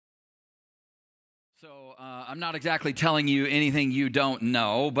So I'm not exactly telling you anything you don't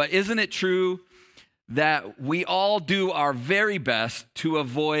know, but isn't it true that we all do our very best to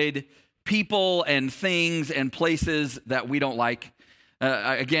avoid people and things and places that we don't like?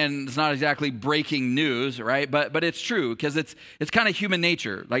 Again, it's not exactly breaking news, right? But it's true because it's kind of human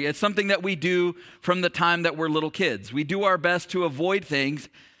nature. Like it's something that we do from the time that we're little kids. We do our best to avoid things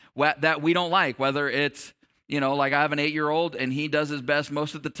that we don't like, whether it's like I have an 8-year-old and he does his best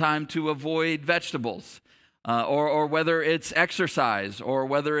most of the time to avoid vegetables, or whether it's exercise, or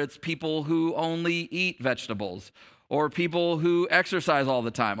whether it's people who only eat vegetables, or people who exercise all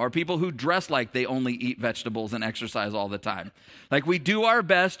the time, or people who dress like they only eat vegetables and exercise all the time. Like we do our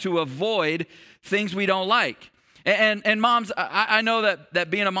best to avoid things we don't like. And moms, I know that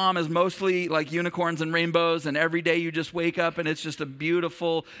being a mom is mostly like unicorns and rainbows, and every day you just wake up and it's just a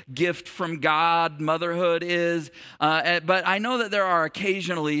beautiful gift from God, motherhood is. But I know that there are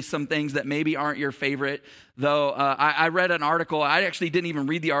occasionally some things that maybe aren't your favorite, though. I read an article. I actually didn't even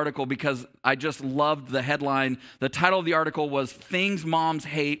read the article because I just loved the headline. The title of the article was "Things Moms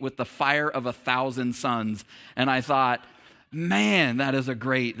Hate with the Fire of 1,000 Suns." And I thought, man, that is a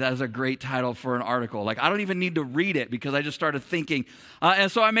great title for an article. Like, I don't even need to read it because I just started thinking. And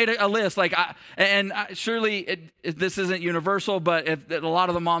so I made a list. Surely this isn't universal, but a lot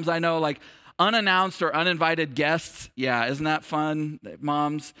of the moms I know, like unannounced or uninvited guests. Yeah, isn't that fun,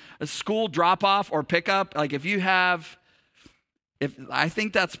 moms? A school drop-off or pickup. Like I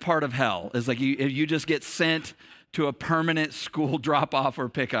think that's part of hell, is like if you just get sent to a permanent school drop-off or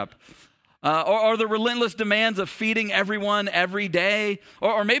pickup. Or the relentless demands of feeding everyone every day.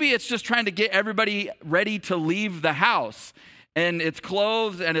 Or maybe it's just trying to get everybody ready to leave the house. And it's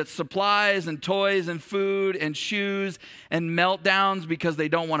clothes and it's supplies and toys and food and shoes and meltdowns because they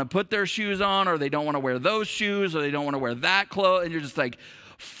don't want to put their shoes on, or they don't want to wear those shoes, or they don't want to wear that clothes. And you're just like,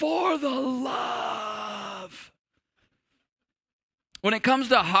 for the love. When it comes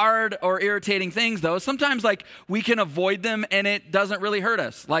to hard or irritating things, though, sometimes like we can avoid them and it doesn't really hurt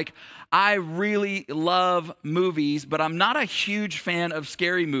us. Like I really love movies, but I'm not a huge fan of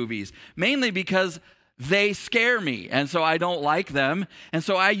scary movies, mainly because they scare me. And so I don't like them. And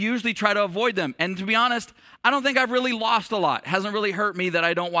so I usually try to avoid them. And to be honest, I don't think I've really lost a lot. It hasn't really hurt me that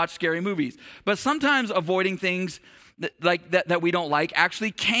I don't watch scary movies. But sometimes avoiding things that we don't like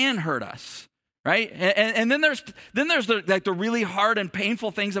actually can hurt us. Right? And then there's the really hard and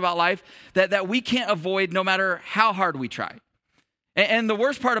painful things about life that we can't avoid no matter how hard we try. And the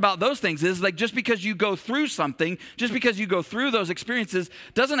worst part about those things is like just because you go through something, just because you go through those experiences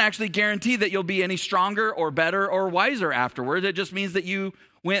doesn't actually guarantee that you'll be any stronger or better or wiser afterward. It just means that you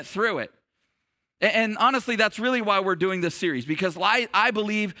went through it. And honestly, that's really why we're doing this series, because I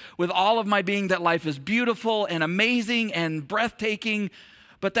believe with all of my being that life is beautiful and amazing and breathtaking.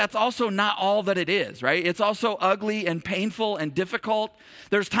 But that's also not all that it is, right? It's also ugly and painful and difficult.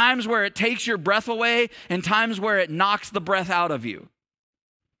 There's times where it takes your breath away and times where it knocks the breath out of you.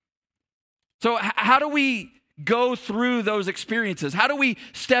 So how do we go through those experiences? How do we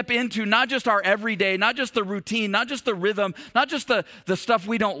step into not just our everyday, not just the routine, not just the rhythm, not just the stuff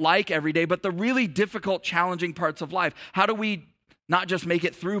we don't like every day, but the really difficult, challenging parts of life? How do we not just make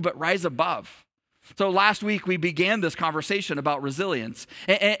it through, but rise above? So last week, we began this conversation about resilience.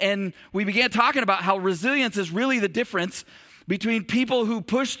 And we began talking about how resilience is really the difference between people who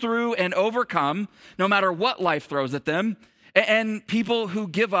push through and overcome, no matter what life throws at them, and people who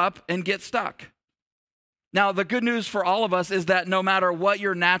give up and get stuck. Now, the good news for all of us is that no matter what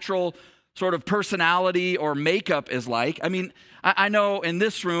your natural sort of personality or makeup is like, I mean, I know in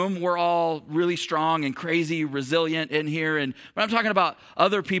this room, we're all really strong and crazy, resilient in here. But I'm talking about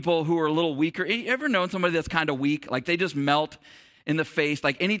other people who are a little weaker. You ever known somebody that's kind of weak? Like they just melt in the face.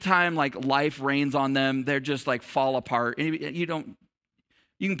 Like anytime like life rains on them, they're just like fall apart. You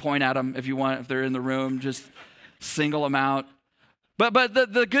can point at them if you want, if they're in the room, just single them out. But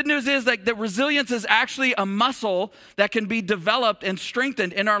the good news is that resilience is actually a muscle that can be developed and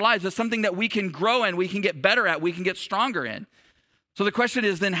strengthened in our lives. It's something that we can grow in, we can get better at, we can get stronger in. So the question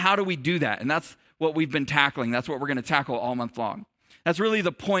is then, how do we do that? And that's what we've been tackling. That's what we're going to tackle all month long. That's really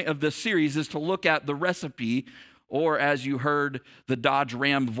the point of this series, is to look at the recipe, or as you heard the Dodge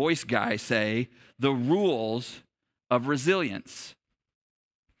Ram voice guy say, the rules of resilience.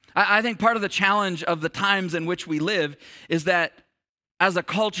 I think part of the challenge of the times in which we live is that as a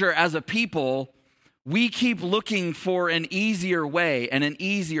culture, as a people, we keep looking for an easier way and an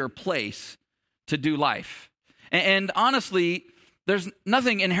easier place to do life. And honestly, there's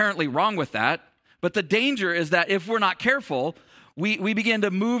nothing inherently wrong with that. But the danger is that if we're not careful, we begin to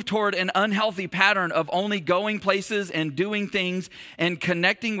move toward an unhealthy pattern of only going places and doing things and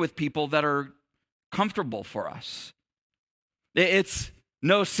connecting with people that are comfortable for us. It's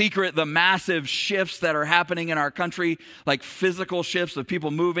no secret the massive shifts that are happening in our country, like physical shifts of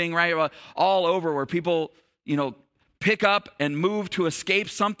people moving, right, all over, where people, pick up and move to escape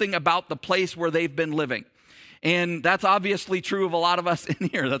something about the place where they've been living. And that's obviously true of a lot of us in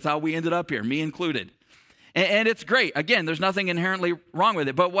here. That's how we ended up here, me included. And it's great. Again, there's nothing inherently wrong with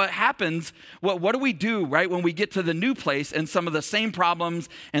it. But what happens, what do we do, right, when we get to the new place and some of the same problems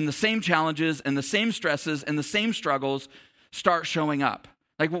and the same challenges and the same stresses and the same struggles start showing up?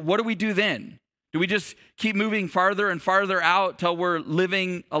 Like, what do we do then? Do we just keep moving farther and farther out till we're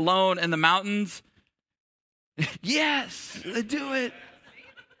living alone in the mountains? Yes, do it.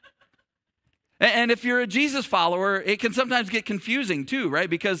 And if you're a Jesus follower, it can sometimes get confusing too, right?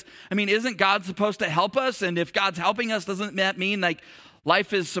 Because, isn't God supposed to help us? And if God's helping us, doesn't that mean like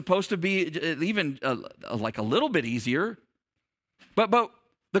life is supposed to be even like a little bit easier? But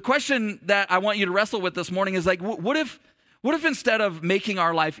the question that I want you to wrestle with this morning is like, what if instead of making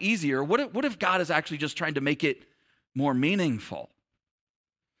our life easier, what if God is actually just trying to make it more meaningful?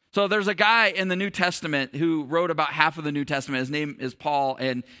 So there's a guy in the New Testament who wrote about half of the New Testament. His name is Paul,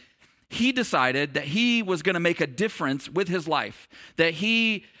 and he decided that he was going to make a difference with his life, that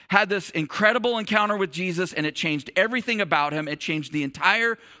he had this incredible encounter with Jesus, and it changed everything about him. It changed the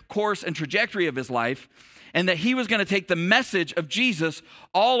entire course and trajectory of his life, and that he was going to take the message of Jesus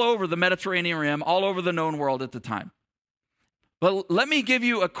all over the Mediterranean Rim, all over the known world at the time. But let me give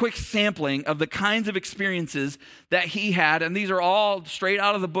you a quick sampling of the kinds of experiences that he had, and these are all straight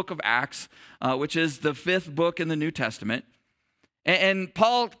out of the book of Acts, which is the 5th book in the New Testament. And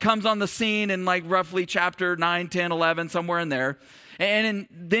Paul comes on the scene in like roughly chapter 9, 10, 11, somewhere in there. And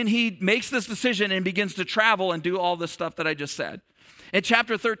then he makes this decision and begins to travel and do all this stuff that I just said. In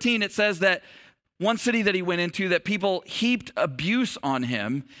chapter 13, it says that one city that he went into, that people heaped abuse on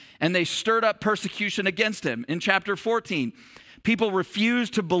him and they stirred up persecution against him. In chapter 14, people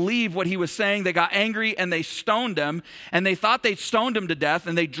refused to believe what he was saying. They got angry and they stoned him, and they thought they stoned him to death,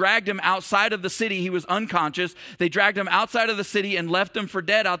 and they dragged him outside of the city. He was unconscious. They dragged him outside of the city and left him for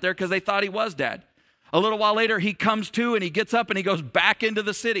dead out there because they thought he was dead. A little while later, he comes to and he gets up and he goes back into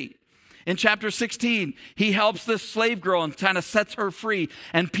the city. In chapter 16, he helps this slave girl and kind of sets her free,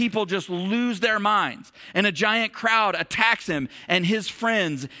 and people just lose their minds. And a giant crowd attacks him and his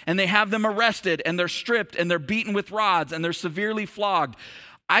friends, and they have them arrested, and they're stripped, and they're beaten with rods, and they're severely flogged.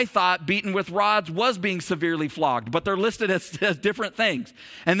 I thought beaten with rods was being severely flogged, but they're listed as different things.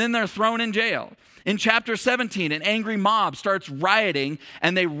 And then they're thrown in jail. In chapter 17, an angry mob starts rioting,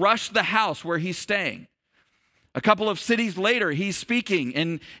 and they rush the house where he's staying. A couple of cities later, he's speaking,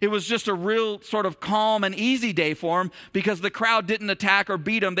 and it was just a real sort of calm and easy day for him because the crowd didn't attack or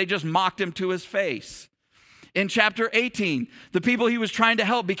beat him. They just mocked him to his face. In chapter 18, the people he was trying to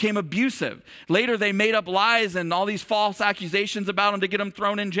help became abusive. Later, they made up lies and all these false accusations about him to get him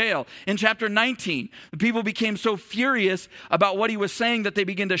thrown in jail. In chapter 19, the people became so furious about what he was saying that they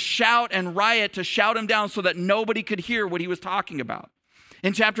began to shout and riot to shout him down so that nobody could hear what he was talking about.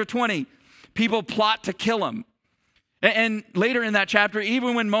 In chapter 20, people plot to kill him. And later in that chapter,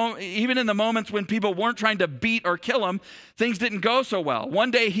 even in the moments when people weren't trying to beat or kill him, things didn't go so well.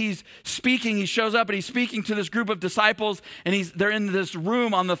 One day he's speaking, he shows up and he's speaking to this group of disciples, and they're in this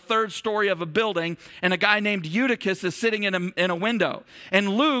room on the 3rd story of a building, and a guy named Eutychus is sitting in a window. And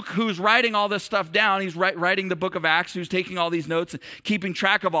Luke, who's writing all this stuff down, he's writing the book of Acts, who's taking all these notes and keeping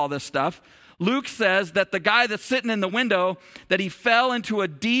track of all this stuff. Luke says that the guy that's sitting in the window, that he fell into a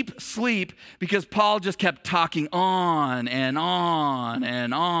deep sleep because Paul just kept talking on and on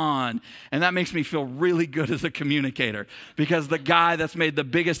and on. And that makes me feel really good as a communicator, because the guy that's made the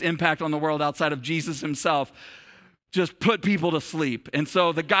biggest impact on the world outside of Jesus himself just put people to sleep. And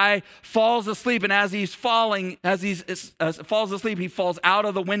so the guy falls asleep, and as he falls asleep, he falls out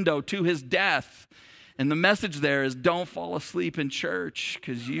of the window to his death. And the message there is, don't fall asleep in church,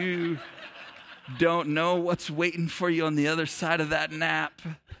 because you don't know what's waiting for you on the other side of that nap.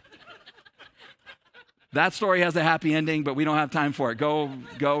 That story has a happy ending, but we don't have time for it. Go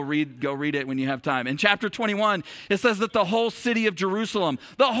read it when you have time. In chapter 21, it says that the whole city of Jerusalem,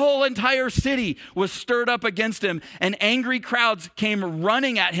 the whole entire city, was stirred up against him, and angry crowds came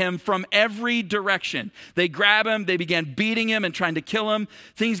running at him from every direction. They grab him, they began beating him and trying to kill him.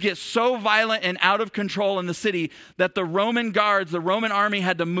 Things get so violent and out of control in the city that the Roman guards, the Roman army,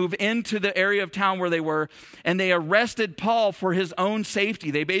 had to move into the area of town where they were, and they arrested Paul for his own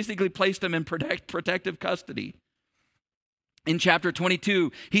safety. They basically placed him in protective custody. In chapter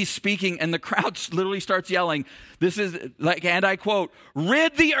 22, he's speaking, and the crowd literally starts yelling. This is like, and I quote,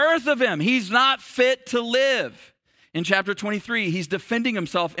 "Rid the earth of him. He's not fit to live." In chapter 23, he's defending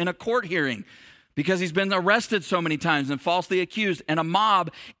himself in a court hearing. because he's been arrested so many times and falsely accused. And a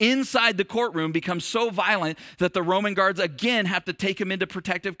mob inside the courtroom becomes so violent that the Roman guards again have to take him into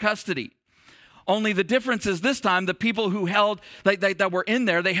protective custody. Only the difference is this time, the people who held, that were in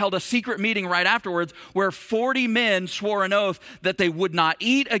there, they held a secret meeting right afterwards where 40 men swore an oath that they would not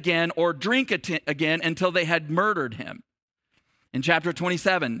eat again or drink again until they had murdered him. In chapter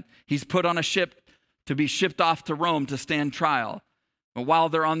 27, he's put on a ship to be shipped off to Rome to stand trial. But while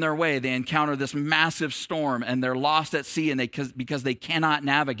they're on their way, they encounter this massive storm and they're lost at sea because they cannot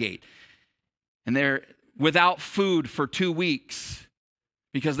navigate. And they're without food for 2 weeks,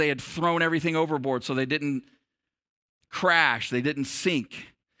 because they had thrown everything overboard so they didn't crash, they didn't sink.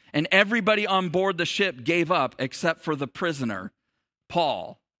 And everybody on board the ship gave up except for the prisoner,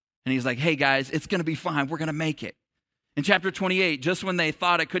 Paul. And he's like, hey guys, it's going to be fine. We're going to make it. In chapter 28, just when they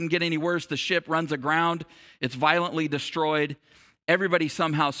thought it couldn't get any worse, the ship runs aground. It's violently destroyed. Everybody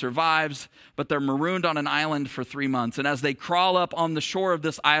somehow survives, but they're marooned on an island for 3 months. And as they crawl up on the shore of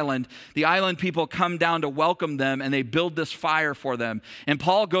this island, the island people come down to welcome them, and they build this fire for them. And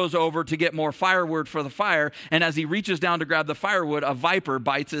Paul goes over to get more firewood for the fire, and as he reaches down to grab the firewood, a viper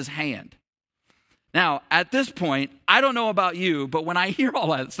bites his hand. Now, at this point, I don't know about you, but when I hear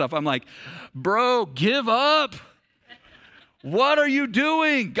all that stuff, I'm like, bro, give up. What are you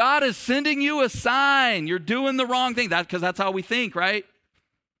doing? God is sending you a sign. You're doing the wrong thing. Because that's how we think, right?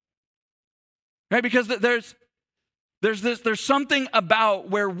 Right? Because there's something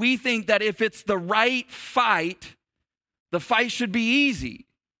about where we think that if it's the right fight, the fight should be easy.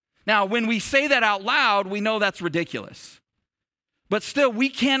 Now, when we say that out loud, we know that's ridiculous. But still, we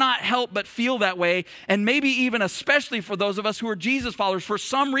cannot help but feel that way. And maybe even especially for those of us who are Jesus followers, for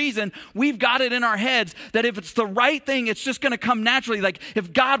some reason, we've got it in our heads that if it's the right thing, it's just going to come naturally. Like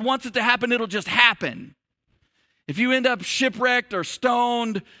if God wants it to happen, it'll just happen. If you end up shipwrecked or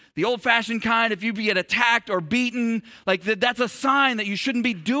stoned, the old-fashioned kind, if you get attacked or beaten, like that's a sign that you shouldn't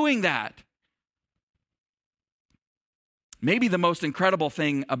be doing that. Maybe the most incredible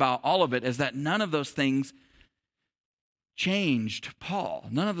thing about all of it is that none of those things changed Paul.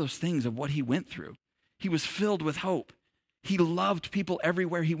 None of those things of what he went through. He was filled with hope. He loved people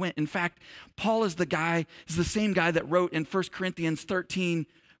everywhere he went. In fact, Paul is the same guy that wrote in 1 Corinthians 13,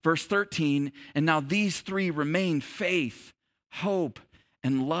 verse 13, and now these three remain: faith, hope,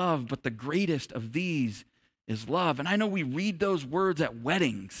 and love, but the greatest of these is love. And I know we read those words at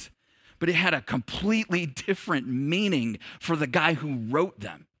weddings, but it had a completely different meaning for the guy who wrote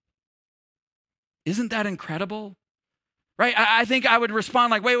them. Isn't that incredible? Right? I think I would respond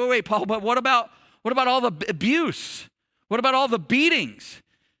like, wait, Paul, but what about all the abuse? What about all the beatings?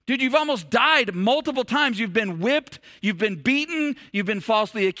 Dude, you've almost died multiple times. You've been whipped, you've been beaten, you've been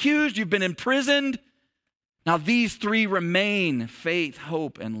falsely accused, you've been imprisoned. Now these three remain: faith,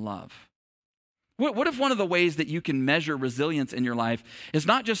 hope, and love. What if one of the ways that you can measure resilience in your life is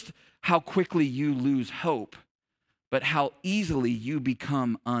not just how quickly you lose hope, but how easily you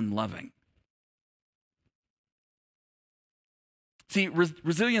become unloving? See,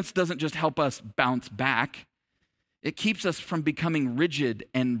 resilience doesn't just help us bounce back. It keeps us from becoming rigid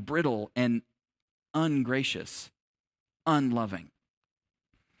and brittle and ungracious, unloving.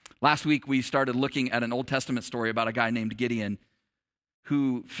 Last week, we started looking at an Old Testament story about a guy named Gideon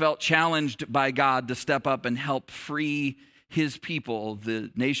who felt challenged by God to step up and help free his people,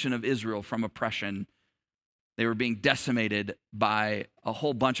 the nation of Israel, from oppression. They were being decimated by a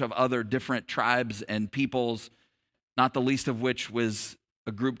whole bunch of other different tribes and peoples, not the least of which was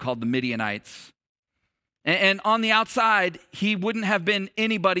a group called the Midianites. And on the outside, he wouldn't have been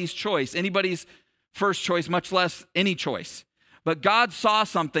anybody's first choice, much less any choice. But God saw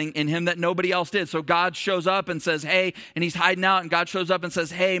something in him that nobody else did. So God shows up and says, hey, and he's hiding out, and God shows up and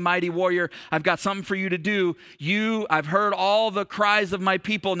says, hey, mighty warrior, I've got something for you to do. I've heard all the cries of my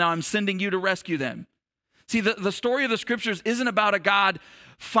people. Now I'm sending you to rescue them. See, the story of the scriptures isn't about a God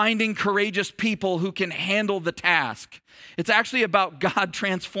finding courageous people who can handle the task. It's actually about God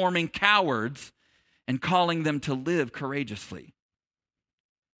transforming cowards and calling them to live courageously.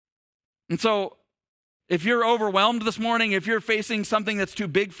 And so, if you're overwhelmed this morning, if you're facing something that's too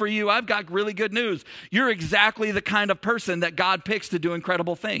big for you, I've got really good news. You're exactly the kind of person that God picks to do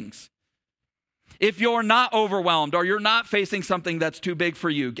incredible things. If you're not overwhelmed or you're not facing something that's too big for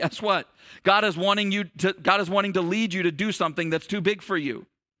you, guess what? God is wanting to lead you to do something that's too big for you.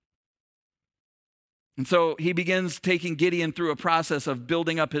 And so he begins taking Gideon through a process of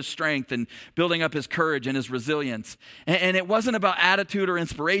building up his strength and building up his courage and his resilience. And it wasn't about attitude or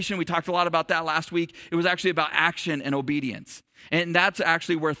inspiration. We talked a lot about that last week. It was actually about action and obedience. And that's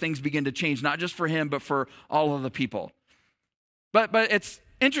actually where things begin to change, not just for him, but for all of the people. But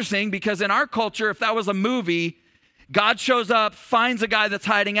interesting because in our culture, if that was a movie, God shows up, finds a guy that's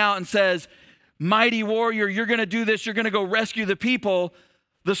hiding out and says, mighty warrior, you're going to do this. You're going to go rescue the people.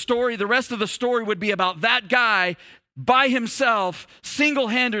 The rest of the story would be about that guy by himself,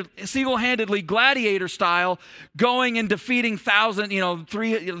 single-handedly, gladiator style, going and defeating this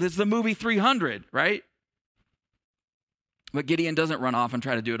is the movie 300, right? But Gideon doesn't run off and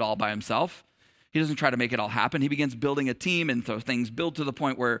try to do it all by himself. He doesn't try to make it all happen. He begins building a team, and so things build to the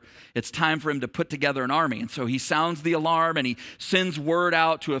point where it's time for him to put together an army. And so he sounds the alarm, and he sends word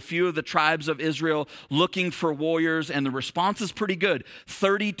out to a few of the tribes of Israel looking for warriors, and the response is pretty good.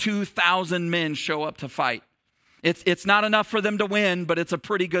 32,000 men show up to fight. It's not enough for them to win, but it's a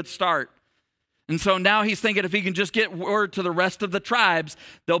pretty good start. And so now he's thinking if he can just get word to the rest of the tribes,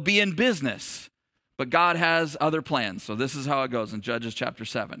 they'll be in business. But God has other plans. So this is how it goes in Judges chapter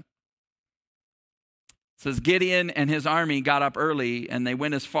 7. It says, Gideon and his army got up early, and they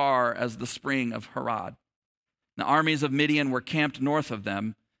went as far as the spring of Harod. The armies of Midian were camped north of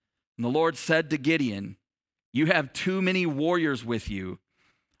them. And the Lord said to Gideon, you have too many warriors with you.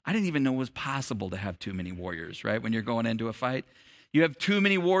 I didn't even know it was possible to have too many warriors, right? When you're going into a fight. You have too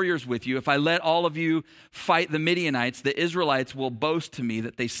many warriors with you. If I let all of you fight the Midianites, the Israelites will boast to me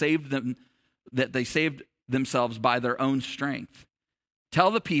that they saved themselves by their own strength.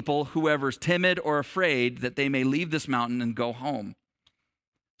 Tell the people, whoever's timid or afraid, that they may leave this mountain and go home.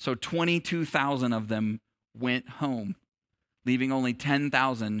 So 22,000 of them went home, leaving only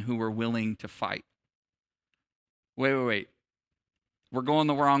 10,000 who were willing to fight. Wait. We're going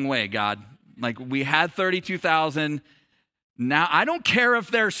the wrong way, God. Like, we had 32,000. Now, I don't care if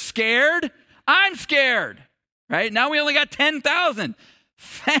they're scared. I'm scared, right? Now we only got 10,000.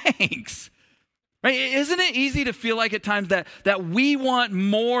 Thanks. Right? Isn't it easy to feel like at times that we want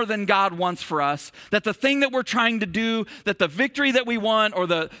more than God wants for us? That the thing that we're trying to do, that the victory that we want, or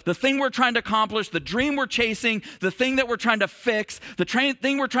the thing we're trying to accomplish, the dream we're chasing, the thing that we're trying to fix,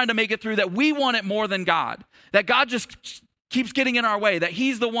 thing we're trying to make it through, that we want it more than God. That God just keeps getting in our way, that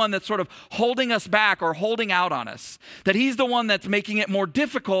he's the one that's sort of holding us back or holding out on us, that he's the one that's making it more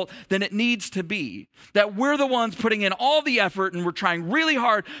difficult than it needs to be, that we're the ones putting in all the effort and we're trying really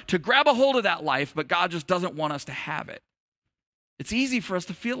hard to grab a hold of that life, but God just doesn't want us to have it. It's easy for us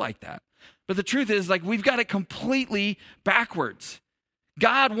to feel like that. But the truth is, like, we've got it completely backwards.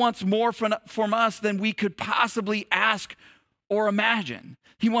 God wants more from us than we could possibly ask or imagine.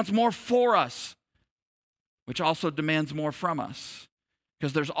 He wants more for us, which also demands more from us,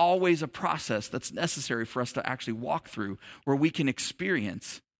 because there's always a process that's necessary for us to actually walk through where we can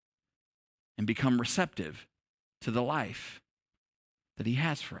experience and become receptive to the life that he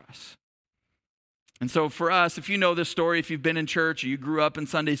has for us. And so for us, if you know this story, if you've been in church or you grew up in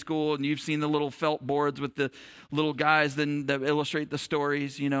Sunday school and you've seen the little felt boards with the little guys that illustrate the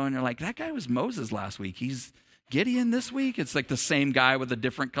stories, and you're like, that guy was Moses last week. He's Gideon this week. It's like the same guy with a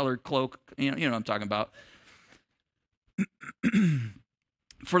different colored cloak. You know what I'm talking about.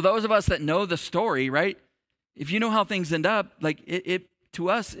 For those of us that know the story, right? If you know how things end up, like it to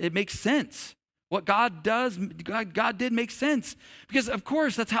us, it makes sense. What God does, God did make sense. Because of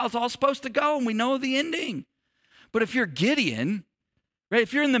course, that's how it's all supposed to go, and we know the ending. But if you're Gideon, right?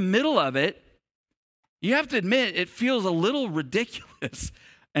 If you're in the middle of it, you have to admit it feels a little ridiculous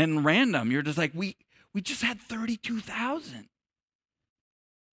and random. You're just like, we just had 32,000.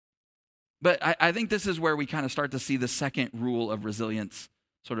 But I think this is where we kind of start to see the second rule of resilience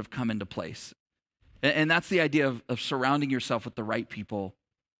sort of come into place. And that's the idea of surrounding yourself with the right people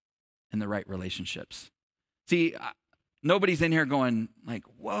and the right relationships. See, nobody's in here going like,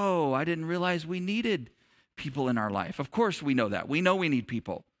 whoa, I didn't realize we needed people in our life. Of course we know that. We know we need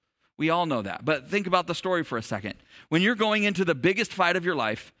people. We all know that. But think about the story for a second. When you're going into the biggest fight of your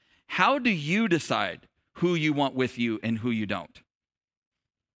life, how do you decide who you want with you and who you don't?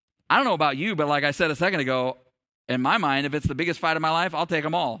 I don't know about you, but like I said a second ago, in my mind, if it's the biggest fight of my life, I'll take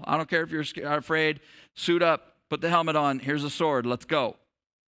them all. I don't care if you're afraid. Suit up, put the helmet on. Here's a sword. Let's go.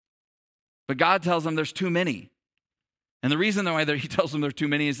 But God tells them there's too many. And the reason why he tells them there's too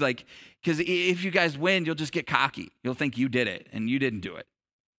many is like, because if you guys win, you'll just get cocky. You'll think you did it, and you didn't do it.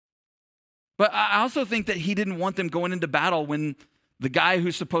 But I also think that he didn't want them going into battle when the guy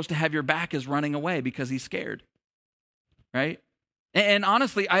who's supposed to have your back is running away because he's scared, right? And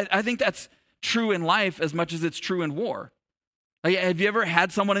honestly, I think that's true in life as much as it's true in war. Like, have you ever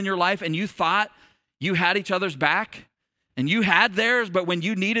had someone in your life and you thought you had each other's back and you had theirs, but when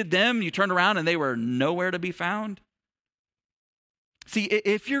you needed them, you turned around and they were nowhere to be found? See,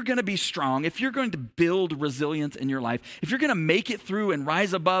 if you're going to be strong, if you're going to build resilience in your life, if you're going to make it through and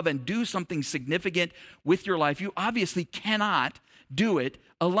rise above and do something significant with your life, you obviously cannot do it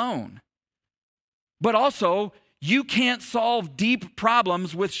alone. But also, you can't solve deep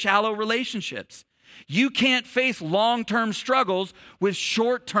problems with shallow relationships. You can't face long-term struggles with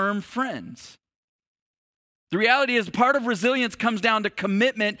short-term friends. The reality is part of resilience comes down to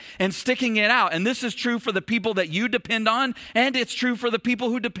commitment and sticking it out. And this is true for the people that you depend on, and it's true for the people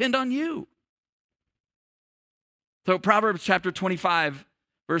who depend on you. So Proverbs chapter 25,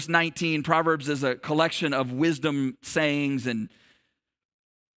 verse 19, Proverbs is a collection of wisdom sayings and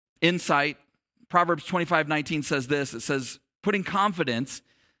insight. Proverbs 25:19 says this. It says, putting confidence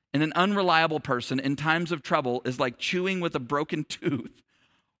in an unreliable person in times of trouble is like chewing with a broken tooth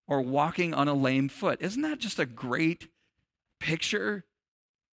or walking on a lame foot. Isn't that just a great picture?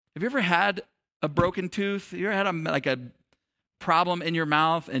 Have you ever had a broken tooth? You ever had a problem in your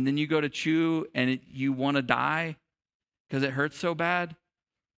mouth and then you go to chew and you want to die because it hurts so bad?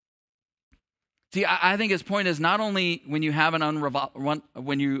 See, I think his point is not only when you have an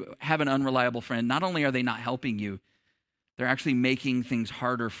unreliable friend, not only are they not helping you, they're actually making things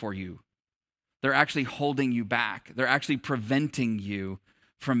harder for you. They're actually holding you back. They're actually preventing you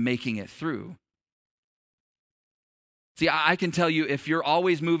from making it through. See, I can tell you if you're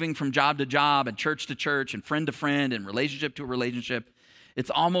always moving from job to job and church to church and friend to friend and relationship to relationship,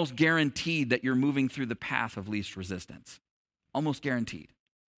 it's almost guaranteed that you're moving through the path of least resistance. Almost guaranteed.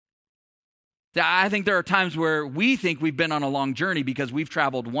 I think there are times where we think we've been on a long journey because we've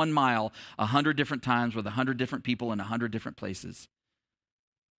traveled 1 mile 100 different times with 100 different people in 100 different places.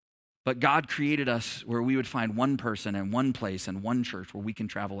 But God created us where we would find one person and one place and one church where we can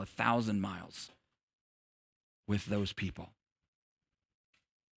travel 1,000 miles with those people.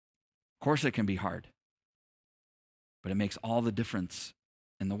 Of course it can be hard, but it makes all the difference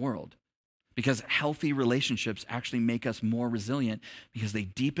in the world. Because healthy relationships actually make us more resilient because they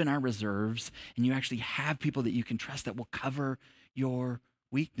deepen our reserves and you actually have people that you can trust that will cover your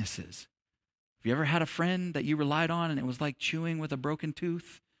weaknesses. Have you ever had a friend that you relied on and it was like chewing with a broken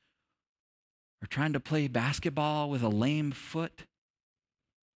tooth? Or trying to play basketball with a lame foot?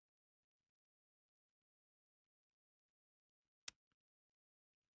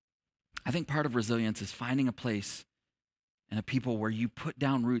 I think part of resilience is finding a place and a people where you put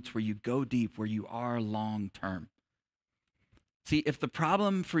down roots, where you go deep, where you are long-term. See, if the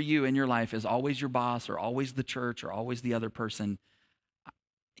problem for you in your life is always your boss or always the church or always the other person,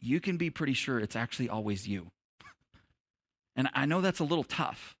 you can be pretty sure it's actually always you. And I know that's a little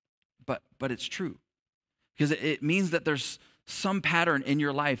tough, but it's true. Because it means that there's some pattern in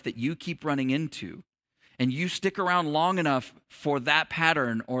your life that you keep running into, and you stick around long enough for that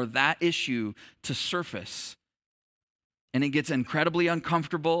pattern or that issue to surface. And it gets incredibly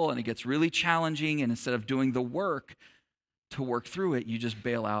uncomfortable and it gets really challenging. And instead of doing the work to work through it, you just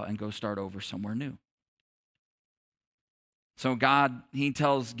bail out and go start over somewhere new. So God, he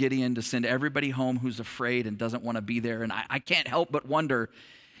tells Gideon to send everybody home who's afraid and doesn't want to be there. And I can't help but wonder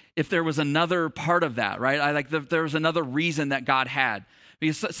if there was another part of that, right? There was another reason that God had.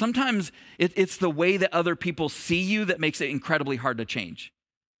 Because sometimes it's the way that other people see you that makes it incredibly hard to change.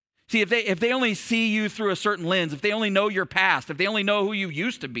 See, if they only see you through a certain lens, if they only know your past, if they only know who you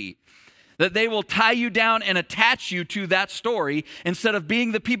used to be, that they will tie you down and attach you to that story instead of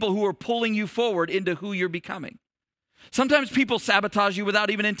being the people who are pulling you forward into who you're becoming. Sometimes people sabotage you without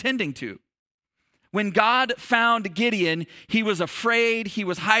even intending to. When God found Gideon, he was afraid, he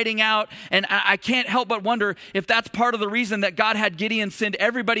was hiding out, and I can't help but wonder if that's part of the reason that God had Gideon send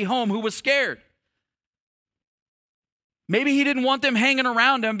everybody home who was scared. Maybe he didn't want them hanging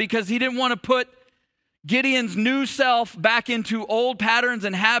around him because he didn't want to put Gideon's new self back into old patterns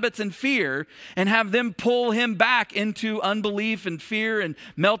and habits and fear and have them pull him back into unbelief and fear and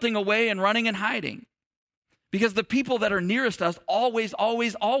melting away and running and hiding. Because the people that are nearest us always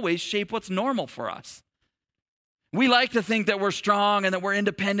shape what's normal for us. We like to think that we're strong and that we're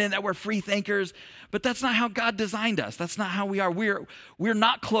independent, that we're free thinkers, but that's not how God designed us. That's not how we are. We're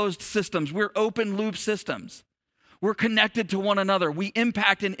not closed systems. We're open loop systems. We're connected to one another. We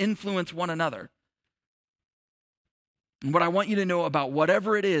impact and influence one another. And what I want you to know about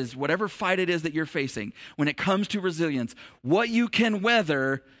whatever it is, whatever fight it is that you're facing, when it comes to resilience, what you can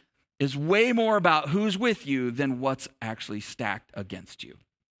weather is way more about who's with you than what's actually stacked against you.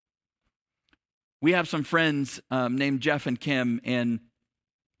 We have some friends named Jeff and Kim, and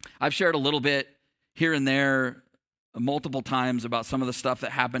I've shared a little bit here and there multiple times about some of the stuff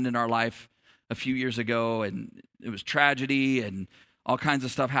that happened in our life a few years ago, and it was tragedy, and all kinds of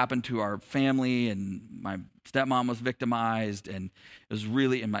stuff happened to our family, and my stepmom was victimized, and it was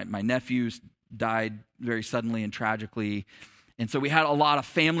really, and my nephews died very suddenly and tragically. And so we had a lot of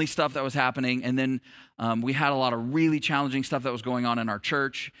family stuff that was happening. And then we had a lot of really challenging stuff that was going on in our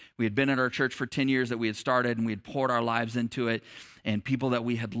church. We had been at our church for 10 years that we had started, and we had poured our lives into it. And people that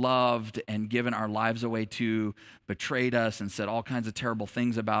we had loved and given our lives away to betrayed us and said all kinds of terrible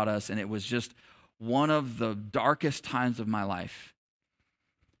things about us. And it was just one of the darkest times of my life.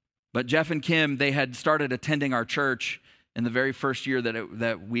 But Jeff and Kim, they had started attending our church in the very first year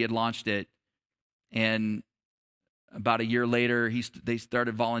that we had launched it. And about a year later, they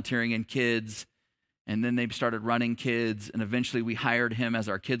started volunteering in kids, and then they started running kids, and eventually we hired him as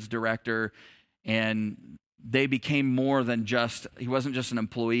our kids director, and they became more than he wasn't just an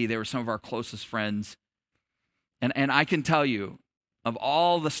employee, they were some of our closest friends. And I can tell you, of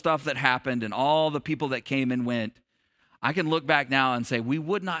all the stuff that happened and all the people that came and went, I can look back now and say we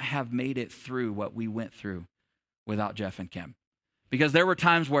would not have made it through what we went through without Jeff and Kim. Because there were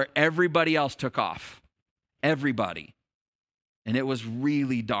times where everybody else took off. Everybody. And it was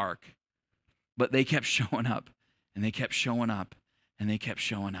really dark. But they kept showing up, and they kept showing up, and they kept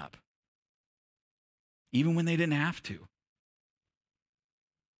showing up. Even when they didn't have to.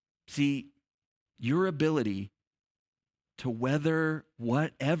 See, your ability to weather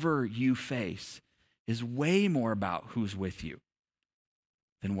whatever you face is way more about who's with you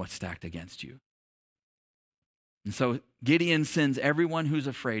than what's stacked against you. And so Gideon sends everyone who's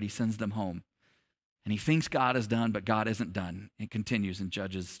afraid, he sends them home. And he thinks God is done, but God isn't done. It continues in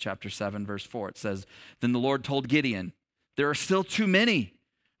Judges chapter 7, verse 4. It says, "Then the Lord told Gideon, 'There are still too many.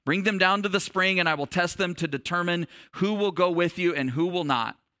 Bring them down to the spring, and I will test them to determine who will go with you and who will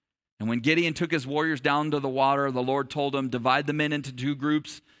not.' And when Gideon took his warriors down to the water, the Lord told him, 'Divide the men into two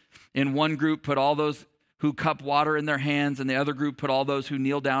groups. In one group, put all those who cup water in their hands, and the other group, put all those who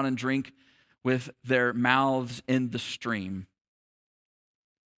kneel down and drink with their mouths in the stream.'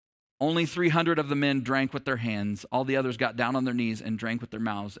 Only 300 of the men drank with their hands. All the others got down on their knees and drank with their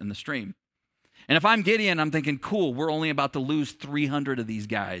mouths in the stream." And if I'm Gideon, I'm thinking, cool, we're only about to lose 300 of these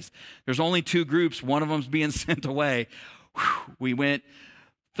guys. There's only two groups. One of them's being sent away. Whew, we went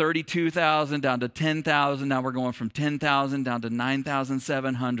 32,000 down to 10,000. Now we're going from 10,000 down to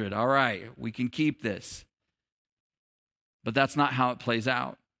 9,700. All right, we can keep this. But that's not how it plays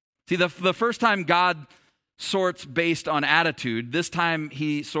out. See, the first time God sorts based on attitude, this time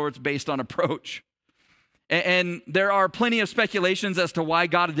he sorts based on approach. And there are plenty of speculations as to why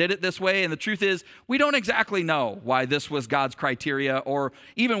God did it this way. And the truth is, we don't exactly know why this was God's criteria or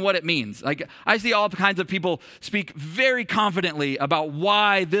even what it means. Like, I see all kinds of people speak very confidently about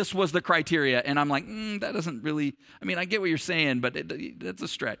why this was the criteria. And I'm like, that doesn't really, I get what you're saying, but it's a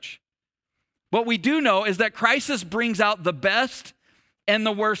stretch. What we do know is that crisis brings out the best and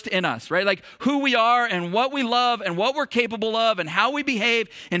the worst in us, right? Like who we are and what we love and what we're capable of and how we behave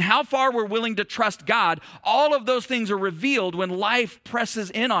and how far we're willing to trust God. All of those things are revealed when life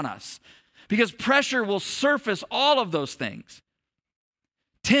presses in on us, because pressure will surface all of those things.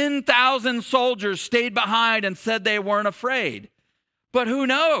 10,000 soldiers stayed behind and said they weren't afraid. But who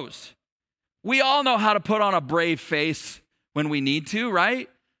knows? We all know how to put on a brave face when we need to, right?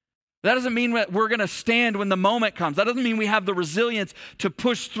 That doesn't mean that we're going to stand when the moment comes. That doesn't mean we have the resilience to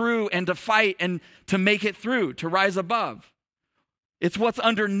push through and to fight and to make it through, to rise above. It's what's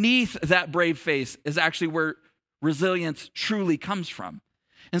underneath that brave face is actually where resilience truly comes from.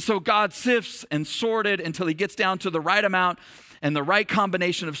 And so God sifts and sorted until he gets down to the right amount and the right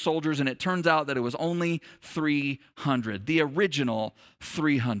combination of soldiers, and it turns out that it was only 300, the original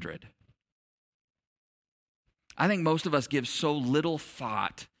 300. I think most of us give so little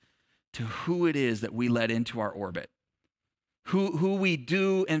thought to who it is that we let into our orbit, who we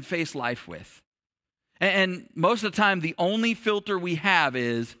do and face life with. And most of the time, the only filter we have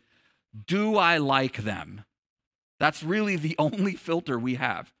is, do I like them? That's really the only filter we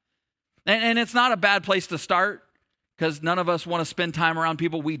have. And it's not a bad place to start, because none of us want to spend time around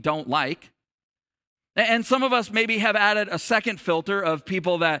people we don't like. And some of us maybe have added a second filter of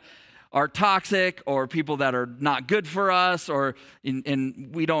people that are toxic or people that are not good for us,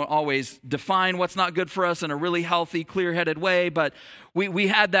 and we don't always define what's not good for us in a really healthy, clear-headed way, but we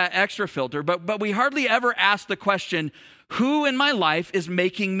had that extra filter. But we hardly ever ask the question, who in my life is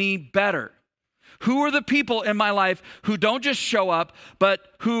making me better? Who are the people in my life who don't just show up, but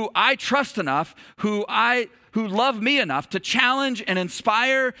who I trust enough, who love me enough to challenge and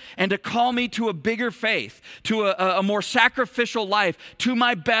inspire and to call me to a bigger faith, to a more sacrificial life, to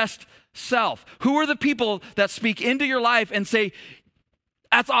my best self? Who are the people that speak into your life and say,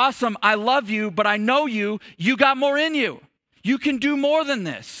 that's awesome, I love you, but I know you got more in you. You can do more than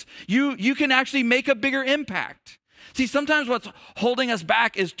this. You can actually make a bigger impact. See, sometimes what's holding us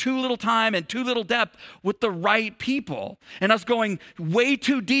back is too little time and too little depth with the right people, and us going way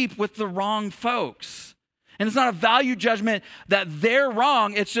too deep with the wrong folks. And it's not a value judgment that they're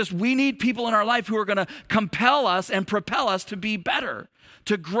wrong. It's just we need people in our life who are going to compel us and propel us to be better,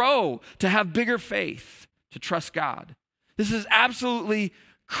 to grow, to have bigger faith, to trust God. This is absolutely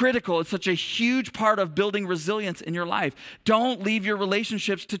critical. It's such a huge part of building resilience in your life. Don't leave your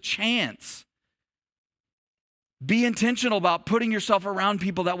relationships to chance. Be intentional about putting yourself around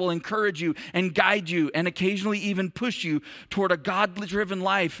people that will encourage you and guide you and occasionally even push you toward a God-driven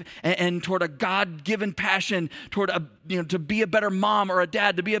life and toward a God-given passion, toward to be a better mom or a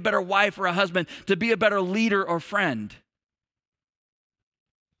dad, to be a better wife or a husband, to be a better leader or friend.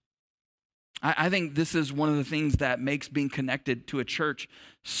 I think this is one of the things that makes being connected to a church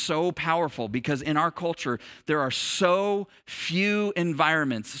so powerful, because in our culture, there are so few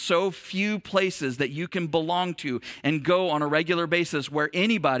environments, so few places that you can belong to and go on a regular basis where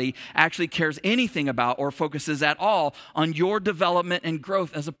anybody actually cares anything about or focuses at all on your development and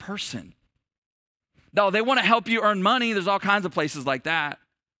growth as a person. No, they want to help you earn money. There's all kinds of places like that.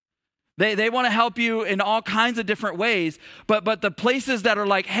 They want to help you in all kinds of different ways, but the places that are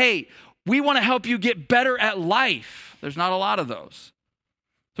like, hey, we want to help you get better at life, there's not a lot of those.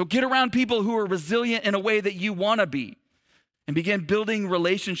 So get around people who are resilient in a way that you want to be and begin building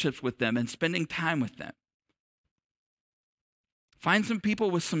relationships with them and spending time with them. Find some people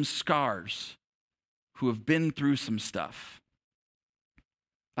with some scars who have been through some stuff.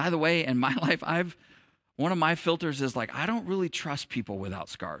 By the way, in my life, one of my filters is like, I don't really trust people without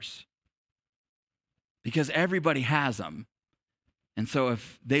scars because everybody has them. And so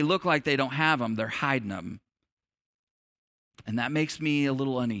if they look like they don't have them, they're hiding them. And that makes me a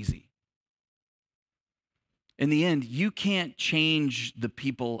little uneasy. In the end, you can't change the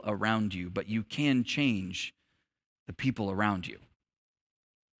people around you, but you can change the people around you.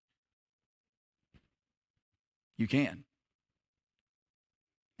 You can.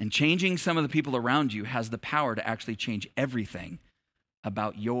 And changing some of the people around you has the power to actually change everything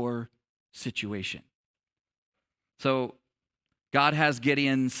about your situation. So God has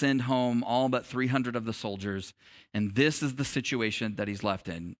Gideon send home all but 300 of the soldiers, and this is the situation that he's left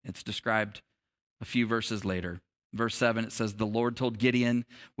in. It's described a few verses later. Verse 7, it says, "The Lord told Gideon,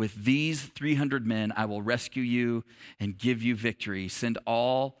 with these 300 men, I will rescue you and give you victory. Send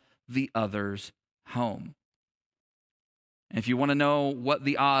all the others home." And if you want to know what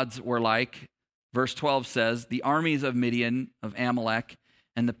the odds were like, verse 12 says, "The armies of Midian, of Amalek,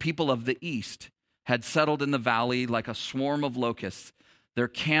 and the people of the east had settled in the valley like a swarm of locusts. Their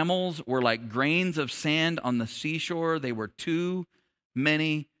camels were like grains of sand on the seashore. They were too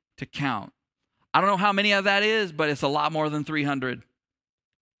many to count." I don't know how many of that is, but it's a lot more than 300.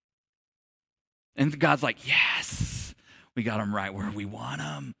 And God's like, yes, we got them right where we want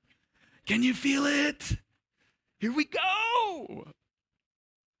them. Can you feel it? Here we go.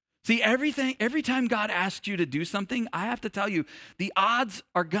 See, every time God asks you to do something, I have to tell you, the odds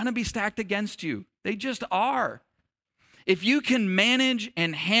are going to be stacked against you. They just are. If you can manage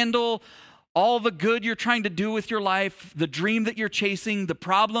and handle all the good you're trying to do with your life, the dream that you're chasing, the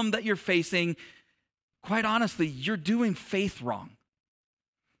problem that you're facing, quite honestly, you're doing faith wrong.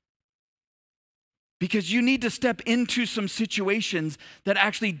 Because you need to step into some situations that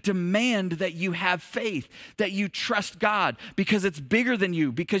actually demand that you have faith, that you trust God, because it's bigger than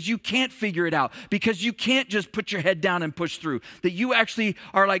you, because you can't figure it out, because you can't just put your head down and push through. That you actually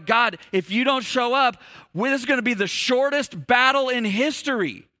are like, God, if you don't show up, this is going to be the shortest battle in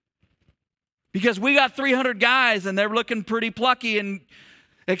history. Because we got 300 guys and they're looking pretty plucky and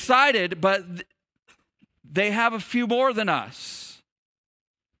excited, but they have a few more than us.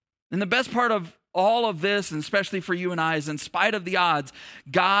 And the best part of all of this, and especially for you and I, is in spite of the odds,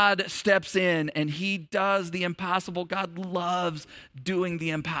 God steps in and he does the impossible. God loves doing the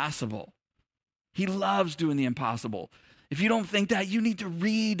impossible. He loves doing the impossible. If you don't think that, you need to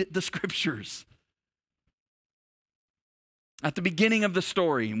read the scriptures. At the beginning of the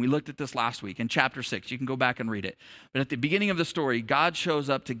story, and we looked at this last week in chapter 6, you can go back and read it. But at the beginning of the story, God shows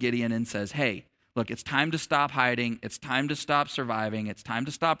up to Gideon and says, hey, look, it's time to stop hiding. It's time to stop surviving. It's time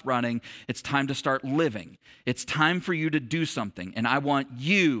to stop running. It's time to start living. It's time for you to do something. And I want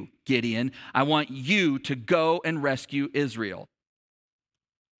you, Gideon, I want you to go and rescue Israel.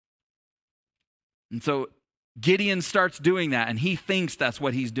 And so Gideon starts doing that, and he thinks that's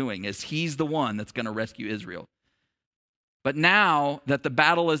what he's doing, is he's the one that's going to rescue Israel. But now that the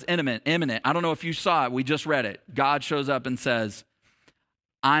battle is imminent, I don't know if you saw it, we just read it. God shows up and says,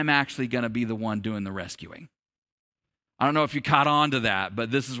 I'm actually going to be the one doing the rescuing. I don't know if you caught on to that, but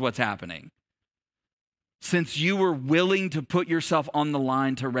this is what's happening. Since you were willing to put yourself on the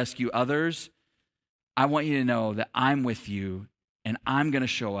line to rescue others, I want you to know that I'm with you, and I'm going to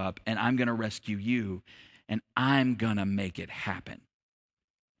show up, and I'm going to rescue you, and I'm going to make it happen.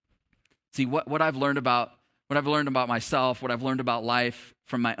 See, what I've learned about myself, what I've learned about life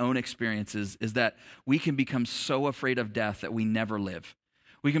from my own experiences is that we can become so afraid of death that we never live.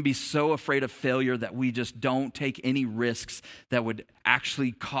 We can be so afraid of failure that we just don't take any risks that would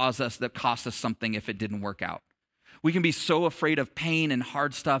actually cost us something if it didn't work out. We can be so afraid of pain and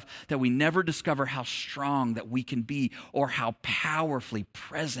hard stuff that we never discover how strong that we can be or how powerfully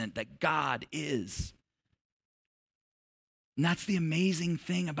present that God is. And that's the amazing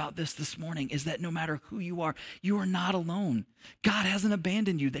thing about this morning is that no matter who you are not alone. God hasn't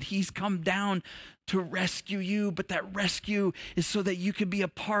abandoned you, that he's come down to rescue you, but that rescue is so that you can be a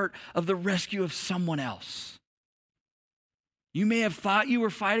part of the rescue of someone else. You may have thought you were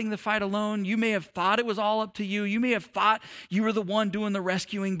fighting the fight alone. You may have thought it was all up to you. You may have thought you were the one doing the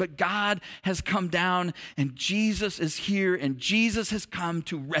rescuing, but God has come down and Jesus is here and Jesus has come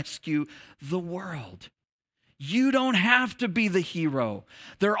to rescue the world. You don't have to be the hero.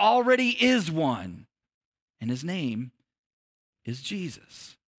 There already is one, and his name is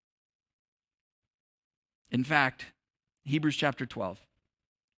Jesus. In fact, Hebrews chapter 12,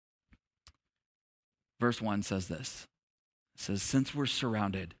 verse 1 says this. It says, since we're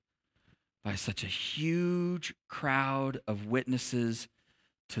surrounded by such a huge crowd of witnesses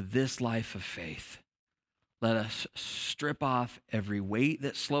to this life of faith, let us strip off every weight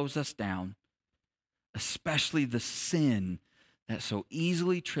that slows us down, especially the sin that so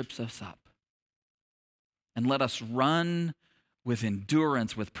easily trips us up. And let us run with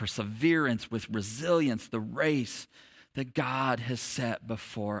endurance, with perseverance, with resilience, the race that God has set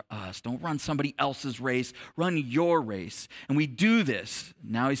before us. Don't run somebody else's race, run your race. And we do this,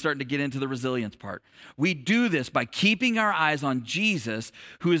 now he's starting to get into the resilience part. We do this by keeping our eyes on Jesus,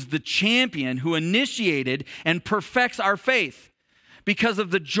 who is the champion, who initiated and perfects our faith. Because of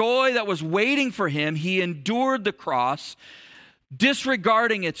the joy that was waiting for him, he endured the cross,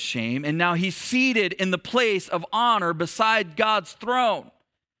 disregarding its shame, and now he's seated in the place of honor beside God's throne.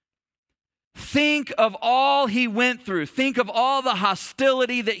 Think of all he went through. Think of all the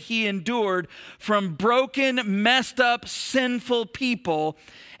hostility that he endured from broken, messed up, sinful people,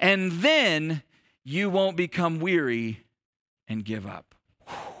 and then you won't become weary and give up.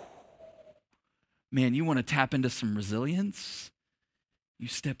 Man, you want to tap into some resilience? You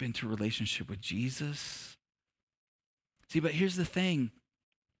step into a relationship with Jesus. See, but here's the thing.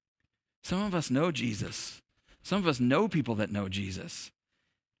 Some of us know Jesus. Some of us know people that know Jesus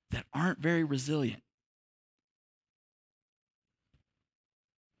that aren't very resilient.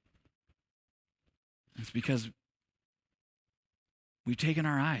 It's because we've taken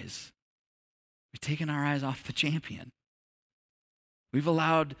our eyes off the champion. We've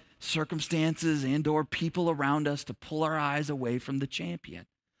allowed circumstances and or people around us to pull our eyes away from the champion,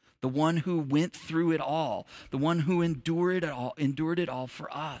 the one who went through it all, the one who endured it all for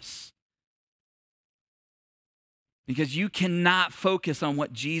us. Because you cannot focus on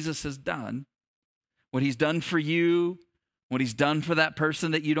what Jesus has done, what he's done for you, what he's done for that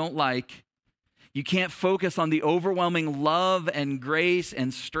person that you don't like. You can't focus on the overwhelming love and grace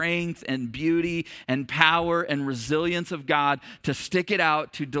and strength and beauty and power and resilience of God to stick it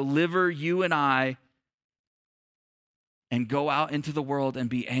out, to deliver you and I, and go out into the world and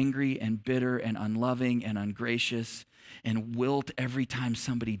be angry and bitter and unloving and ungracious and wilt every time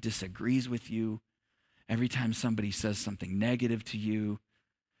somebody disagrees with you, every time somebody says something negative to you.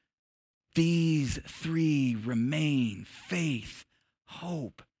 These three remain: faith,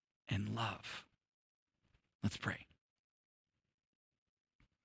 hope, and love. Let's pray.